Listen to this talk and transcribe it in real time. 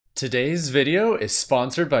Today's video is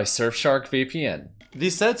sponsored by Surfshark VPN.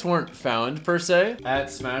 These sets weren't found per se at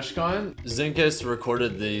SmashCon. Zinkus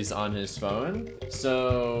recorded these on his phone,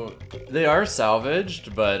 so they are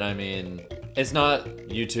salvaged, but I mean, it's not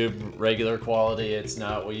YouTube regular quality. It's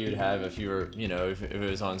not what you'd have if you were, if it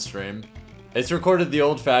was on stream. It's recorded the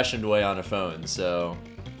old-fashioned way on a phone, so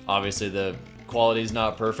obviously the quality's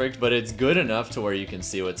not perfect, but it's good enough to where you can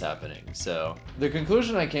see what's happening. So the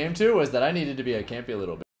conclusion I came to was that I needed to be a campy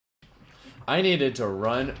little bit. I needed to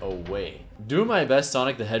run away. Do my best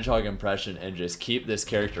Sonic the Hedgehog impression and just keep this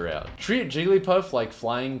character out. Treat Jigglypuff like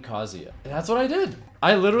flying Kazuya. And that's what I did.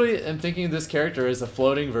 I literally am thinking this character is a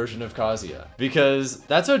floating version of Kazuya, because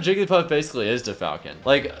that's what Jigglypuff basically is to Falcon.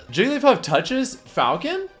 Like, Jigglypuff touches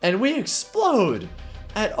Falcon and we explode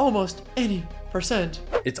at almost any %.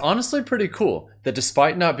 It's honestly pretty cool that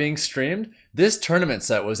despite not being streamed, this tournament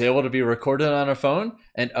set was able to be recorded on a phone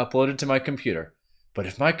and uploaded to my computer. But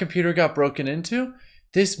if my computer got broken into,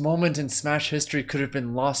 this moment in Smash history could have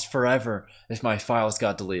been lost forever if my files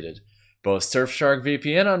got deleted. Both Surfshark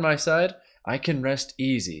VPN on my side, I can rest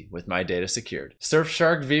easy with my data secured.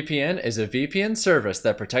 Surfshark VPN is a VPN service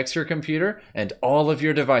that protects your computer and all of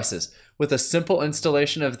your devices with a simple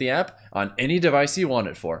installation of the app on any device you want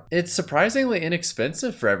it for. It's surprisingly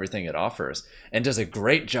inexpensive for everything it offers and does a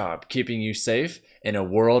great job keeping you safe in a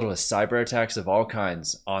world with cyber attacks of all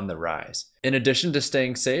kinds on the rise. In addition to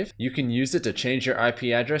staying safe, you can use it to change your IP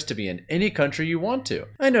address to be in any country you want to.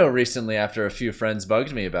 I know recently, after a few friends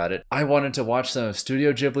bugged me about it, I wanted to watch some of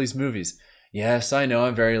Studio Ghibli's movies. Yes, I know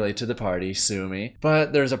I'm very late to the party, sue me.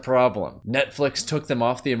 But there's a problem. Netflix took them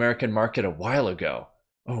off the American market a while ago.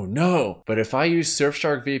 Oh no! But if I use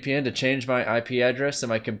Surfshark VPN to change my IP address and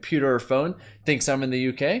my computer or phone thinks I'm in the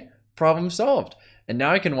UK, problem solved. And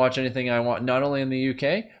now I can watch anything I want not only in the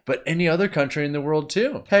UK, but any other country in the world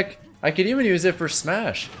too. Heck, I could even use it for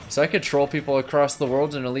Smash, so I could troll people across the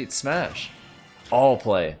world in Elite Smash. All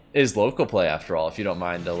play is local play after all, if you don't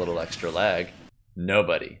mind a little extra lag.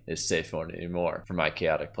 Nobody is safe anymore for my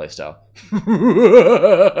chaotic playstyle.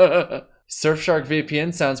 Surfshark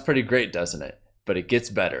VPN sounds pretty great, doesn't it? But it gets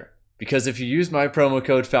better. Because if you use my promo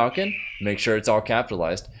code Falcon, make sure it's all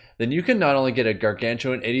capitalized, then you can not only get a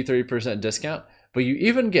gargantuan 83% discount, but you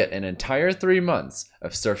even get an entire 3 months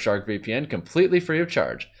of Surfshark VPN completely free of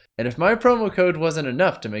charge. And if my promo code wasn't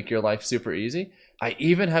enough to make your life super easy, I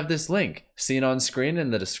even have this link seen on screen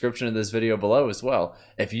in the description of this video below as well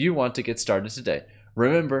if you want to get started today.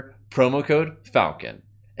 Remember, promo code Falcon.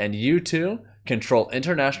 And you too control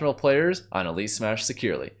international players on Elite Smash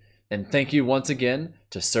securely. And thank you once again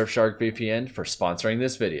to Surfshark VPN for sponsoring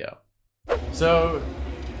this video. So,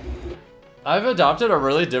 I've adopted a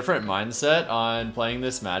really different mindset on playing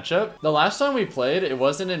this matchup. The last time we played, it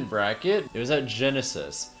wasn't in bracket, it was at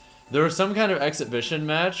Genesis. There was some kind of exhibition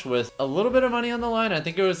match with a little bit of money on the line. I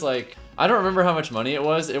think it was like, I don't remember how much money it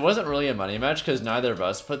was. It wasn't really a money match because neither of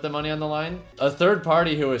us put the money on the line. A third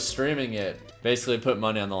party who was streaming it basically put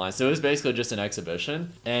money on the line. So it was basically just an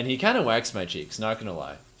exhibition. And he kind of waxed my cheeks, not gonna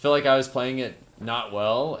lie. I feel like I was playing it not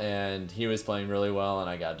well and he was playing really well and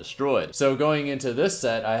I got destroyed. So going into this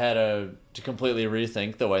set, I had to completely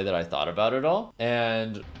rethink the way that I thought about it all.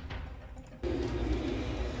 And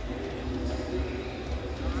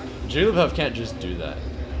Jigglypuff can't just do that.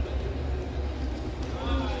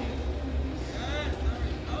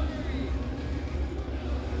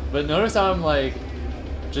 But notice how I'm like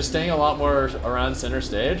just staying a lot more around center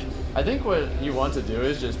stage. I think what you want to do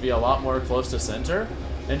is just be a lot more close to center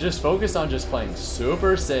and just focus on just playing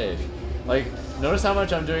super safe. Like, notice how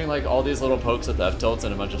much I'm doing like all these little pokes with F tilts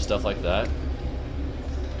and a bunch of stuff like that.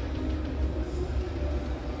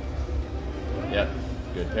 Yep,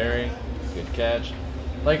 good parry, good catch.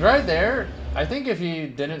 Like right there, I think if he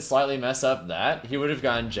didn't slightly mess up that, he would have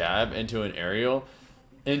gotten jab into an aerial,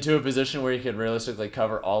 into a position where he could realistically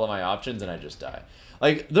cover all of my options and I just die.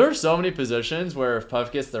 Like, there are so many positions where if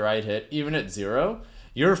Puff gets the right hit, even at 0,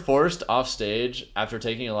 you're forced off stage after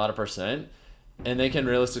taking a lot of percent, and they can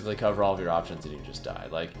realistically cover all of your options and you just die.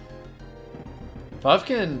 Like,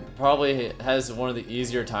 Puffkin probably has one of the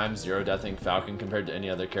easier times 0-deathing Falcon compared to any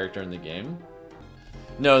other character in the game.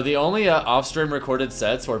 No, the only off-stream recorded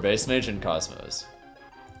sets were Base Mage and Cosmos.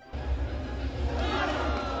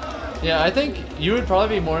 Yeah, I think you would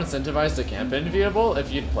probably be more incentivized to camp Enviable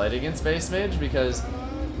if you'd played against Base Mage, because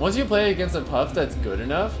once you play against a Puff that's good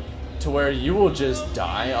enough to where you will just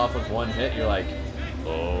die off of one hit, you're like,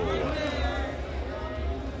 oh.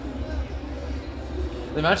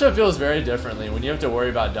 The matchup feels very differently when you have to worry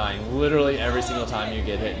about dying literally every single time you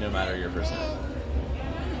get hit, no matter your percent.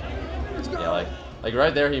 Yeah, like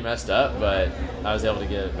right there he messed up, but I was able to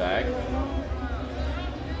get it back.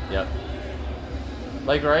 Yep.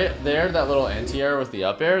 Like right there, that little anti-air with the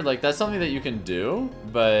up air, like that's something that you can do,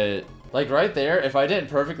 but like right there, if I didn't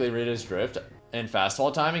perfectly read his drift and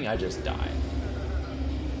fastball timing, I just die.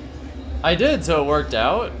 I did, so it worked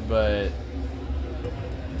out, but...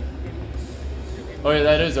 Oh yeah,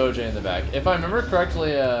 that is OJ in the back. If I remember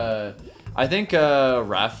correctly, I think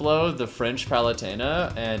Rafflo, the French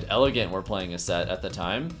Palutena, and Elegant were playing a set at the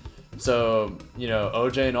time. So, you know,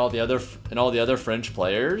 OJ and all the other French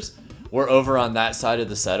players were over on that side of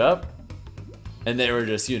the setup, and they were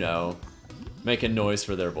just, you know, making noise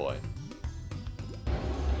for their boy.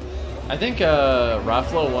 I think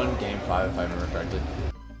Rafflo won game 5 if I remember correctly.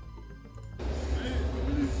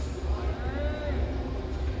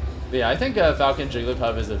 But yeah, I think Falcon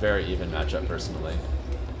Jigglypuff is a very even matchup personally.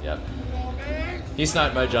 Yep. He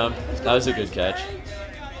sniped my jump. That was a good catch.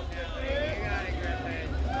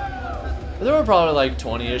 There were probably like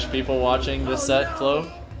 20-ish people watching this set, Flo.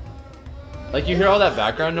 Like you hear all that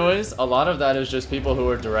background noise, a lot of that is just people who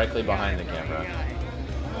are directly behind the camera.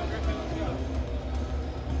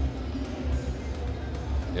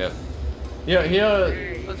 Yep. Yeah,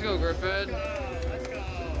 let's go, Griffin.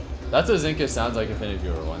 That's what Zinkus sounds like if any of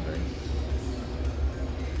you were wondering.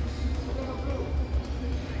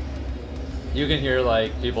 You can hear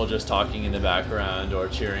like people just talking in the background or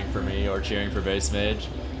cheering for me or cheering for Base Mage.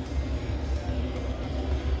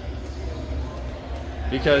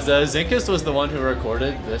 Because Zinkus was the one who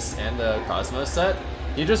recorded this and the Cosmos set.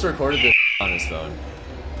 He just recorded this on his phone.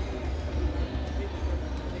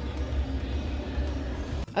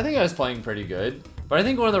 I think I was playing pretty good. But I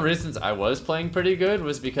think one of the reasons I was playing pretty good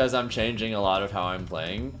was because I'm changing a lot of how I'm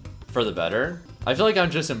playing for the better. I feel like I'm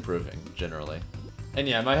just improving, generally. And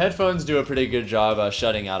yeah, my headphones do a pretty good job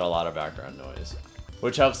shutting out a lot of background noise,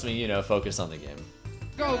 which helps me, you know, focus on the game.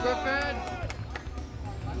 Go, Griffin!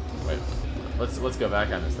 Wait, let's go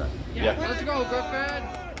back on this then. Yeah. Let's go, Griffin!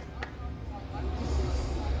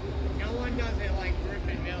 No one does it like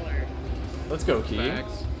Griffin Miller. Let's go, Key.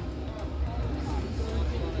 Facts.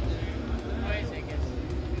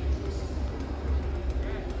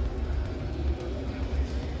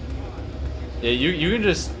 Yeah, you can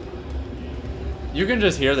just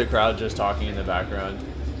hear the crowd just talking in the background.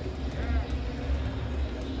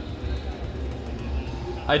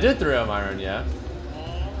 I did 3-0 Myron, yeah.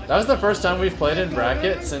 That was the first time we've played in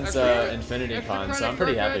bracket since Infinity Con, so I'm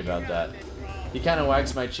pretty happy about that. He kind of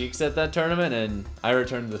waxed my cheeks at that tournament, and I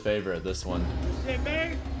returned the favor at this one.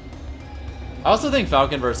 I also think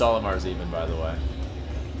Falcon vs. Olimar is even, by the way.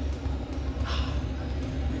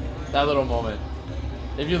 That little moment.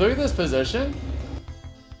 If you look at this position,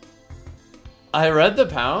 I read the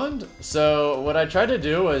pound, so what I tried to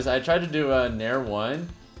do was I tried to do a Nair 1,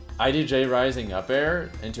 IDJ rising up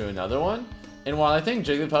air into another one, and while I think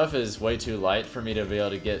Jigglypuff is way too light for me to be able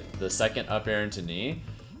to get the second up air into knee,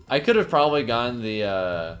 I could have probably gone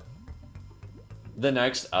the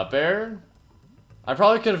next up air. I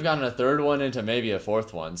probably could have gotten a third one into maybe a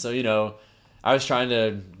fourth one, so you know, I was trying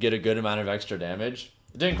to get a good amount of extra damage.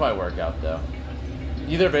 It didn't quite work out though.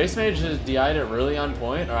 Either Base Mage has DI'd it really on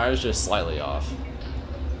point, or I was just slightly off.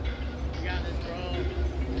 You got this, bro. You're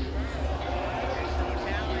so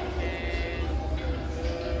talented.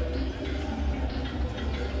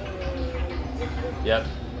 Yep.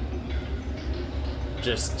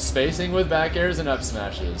 Just spacing with back airs and up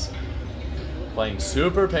smashes. Playing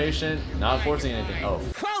super patient, not forcing anything. Oh.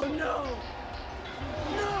 No!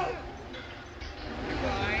 No!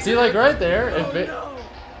 See, like right there, if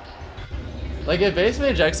Base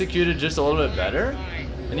Mage executed just a little bit better,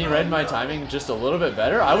 and he read my timing just a little bit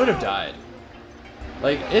better, I would have died.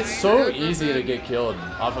 Like, it's so easy to get killed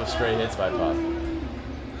off of stray hits by Puff.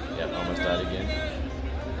 Yep, almost died again.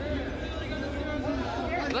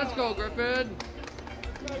 Let's go, Griffin!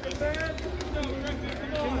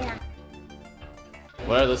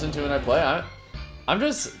 What I listen to when I play, I'm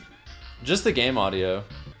just the game audio.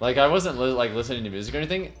 Like, I wasn't like listening to music or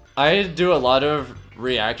anything. I do a lot of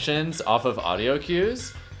reactions off of audio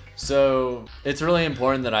cues, so it's really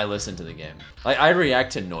important that I listen to the game. Like, I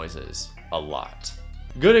react to noises a lot.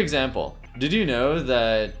 Good example. Did you know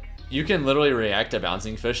that you can literally react to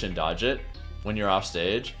bouncing fish and dodge it when you're off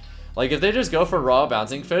stage? Like, if they just go for raw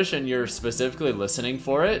bouncing fish and you're specifically listening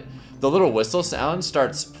for it, the little whistle sound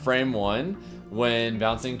starts frame 1 when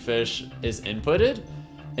bouncing fish is inputted,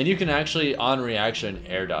 and you can actually, on reaction,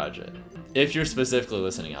 air dodge it, if you're specifically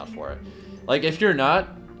listening out for it. Like, if you're not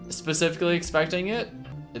specifically expecting it,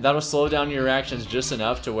 that'll slow down your reactions just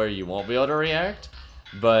enough to where you won't be able to react.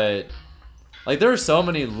 But, like, there are so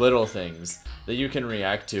many little things that you can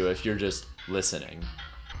react to if you're just listening.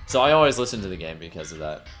 So I always listen to the game because of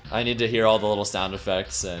that. I need to hear all the little sound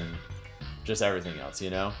effects and just everything else, you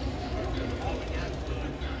know?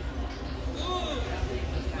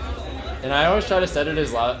 And I always try to set it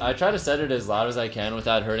as loud. I try to set it as loud as I can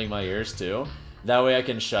without hurting my ears too. That way I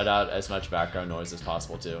can shut out as much background noise as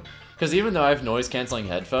possible too. Because even though I have noise canceling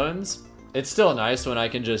headphones, it's still nice when I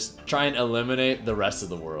can just try and eliminate the rest of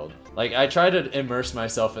the world. Like, I try to immerse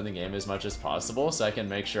myself in the game as much as possible so I can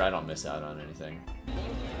make sure I don't miss out on anything.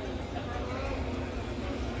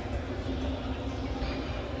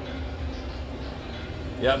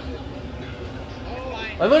 Yep.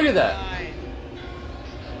 Oh, look at that.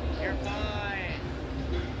 You're fine.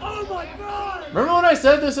 Oh my god! Remember when I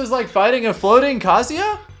said this is like fighting a floating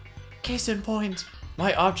Kazuya? Case in point.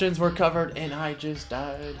 My options were covered and I just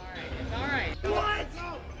died. Alright, it's alright.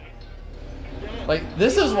 What? Like,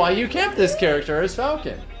 this is why you camp this character as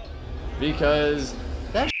Falcon. Because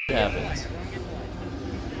that shit happens.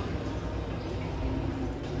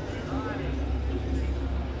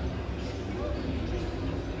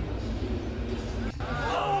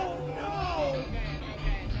 Oh no!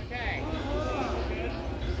 Okay.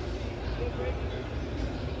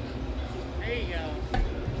 There you go.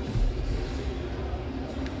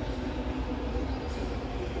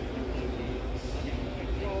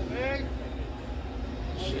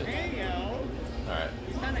 Alright.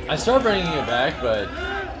 I started bringing it back, but...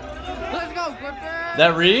 Let's go, Griffin!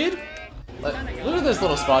 That read? Look at this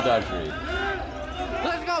little spot dodge read.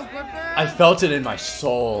 Let's go, Griffin! I felt it in my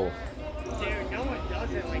soul. Dude, no one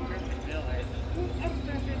does it like Griffin Miller. Who up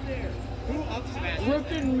smashes there? Who up smashes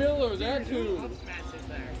Griffin Miller, that's Who who. up smashes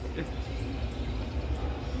there?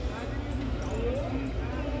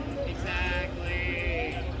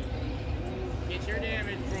 Exactly. Get your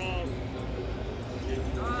damage, bro.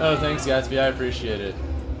 Oh, thanks, Gatsby. I appreciate it.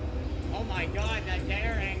 Oh my god, that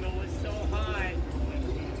dare angle was so hot.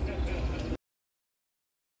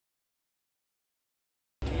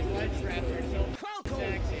 These ledge traps are so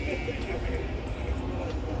sexy.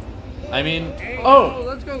 I mean, Oh, oh!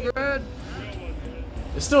 let's go, Griffin!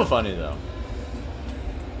 It's still funny, though.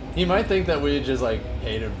 He might think that we just, like,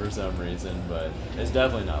 hate him for some reason, but it's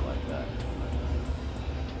definitely not like that.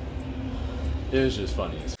 It was just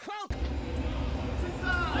funny as fuck.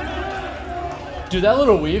 Dude, that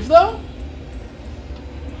little weave, though?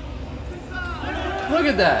 Look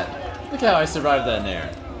at that! Look how I survived that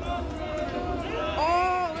nair.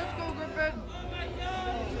 Oh, let's go, Griffin!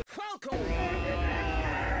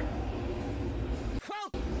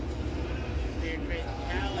 Dude,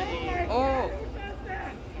 Fatality. Oh,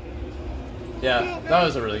 Yeah, that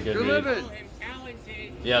was a really good you're read. living! I'm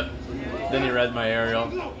talented. Yep. Then he read my aerial.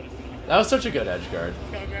 That was such a good edge guard.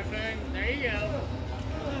 Go Griffin. There you go.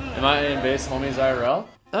 Am I in base homies IRL?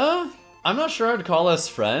 I'm not sure I'd call us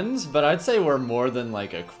friends, but I'd say we're more than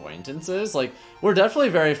like acquaintances. Like, we're definitely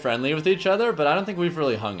very friendly with each other, but I don't think we've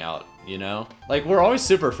really hung out, you know? Like, we're always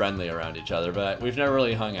super friendly around each other, but we've never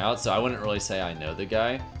really hung out, so I wouldn't really say I know the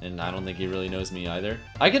guy, and I don't think he really knows me either.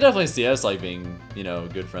 I could definitely see us like being, you know,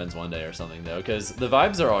 good friends one day or something though, because the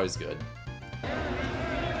vibes are always good.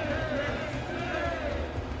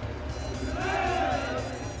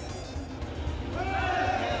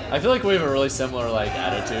 I feel like we have a really similar like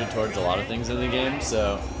attitude towards a lot of things in the game,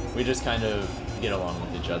 so we just kind of get along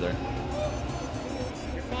with each other.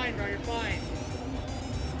 You're fine, bro. You're fine.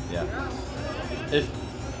 Yeah. If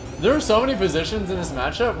there are so many positions in this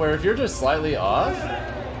matchup where if you're just slightly off,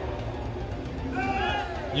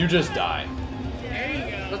 you just die. There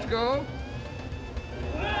you go. Let's go!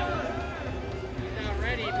 He's not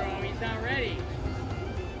ready, bro. He's not ready.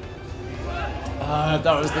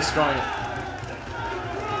 That was the strongest.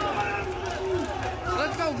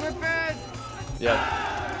 Let's go, Griffin! Yep.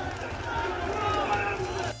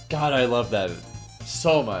 God, I love that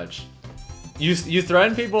so much. You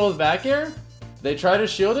threaten people with back air, they try to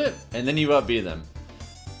shield it, and then you up B them.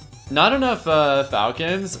 Not enough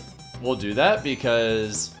Falcons will do that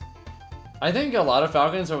because I think a lot of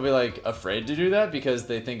Falcons will be like afraid to do that because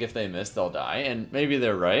they think if they miss they'll die, and maybe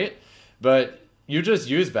they're right, but you just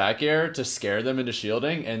use back air to scare them into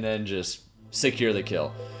shielding and then just secure the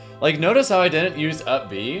kill. Like, notice how I didn't use up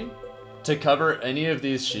B to cover any of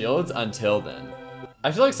these shields until then.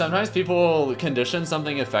 I feel like sometimes people will condition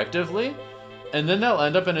something effectively, and then they'll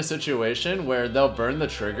end up in a situation where they'll burn the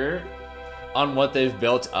trigger on what they've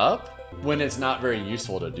built up when it's not very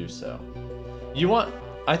useful to do so.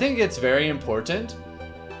 I think it's very important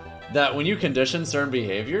that when you condition certain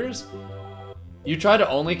behaviors, you try to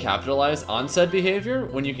only capitalize on said behavior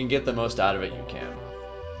when you can get the most out of it you can.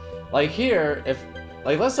 Like here,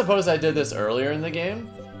 let's suppose I did this earlier in the game,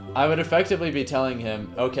 I would effectively be telling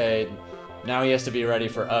him, okay, Now he has to be ready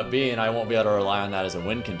for up B, and I won't be able to rely on that as a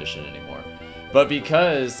win condition anymore. But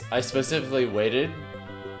because I specifically waited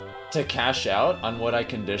to cash out on what I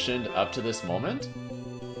conditioned up to this moment,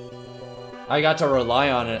 I got to rely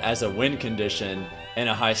on it as a win condition in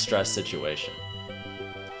a high stress situation.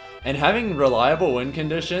 And having reliable win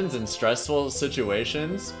conditions in stressful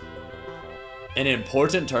situations in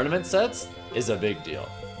important tournament sets is a big deal.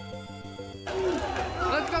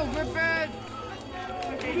 Let's go, Griffin!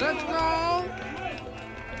 Let's go!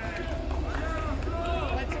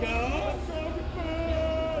 Let's go.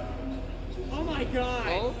 Oh my god.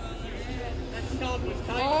 Oh, That stop was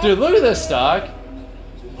tight. Oh. Dude, look at this stock.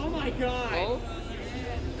 Oh my god. oh,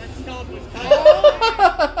 That stop was tight.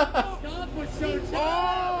 oh! Stop was so tight.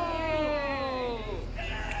 Oh!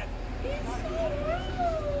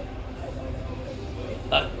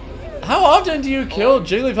 How often do you kill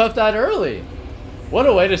Jigglypuff that early? What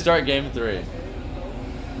a way to start game 3.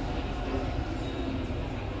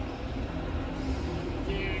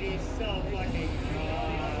 Dude, he's so fucking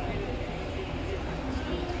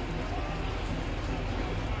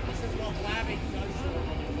This is what blabbing does to a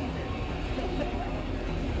motherfucker.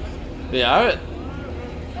 Yeah,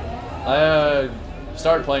 I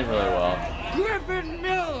started playing really well. Griffin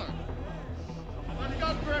Miller! Let's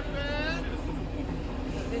go, Griffin!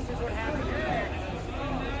 This is what happens here.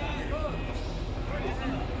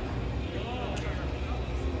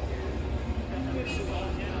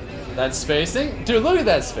 That spacing? Dude, look at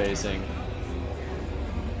that spacing.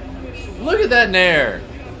 Look at that nair.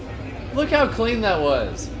 Look how clean that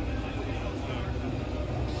was.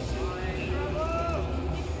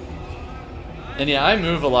 And yeah, I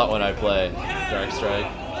move a lot when I play Dark Strike.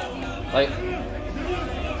 Like,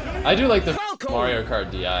 I do like the Mario Kart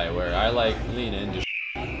DI where I like lean into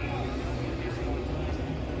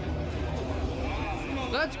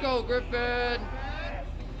Let's go, Griffin!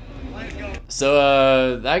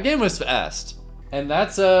 So that game was fast. And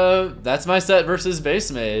that's my set versus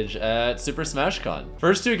Base Mage at Super Smash Con.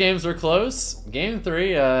 First 2 games were close. Game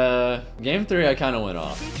 3 I kind of went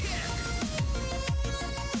off.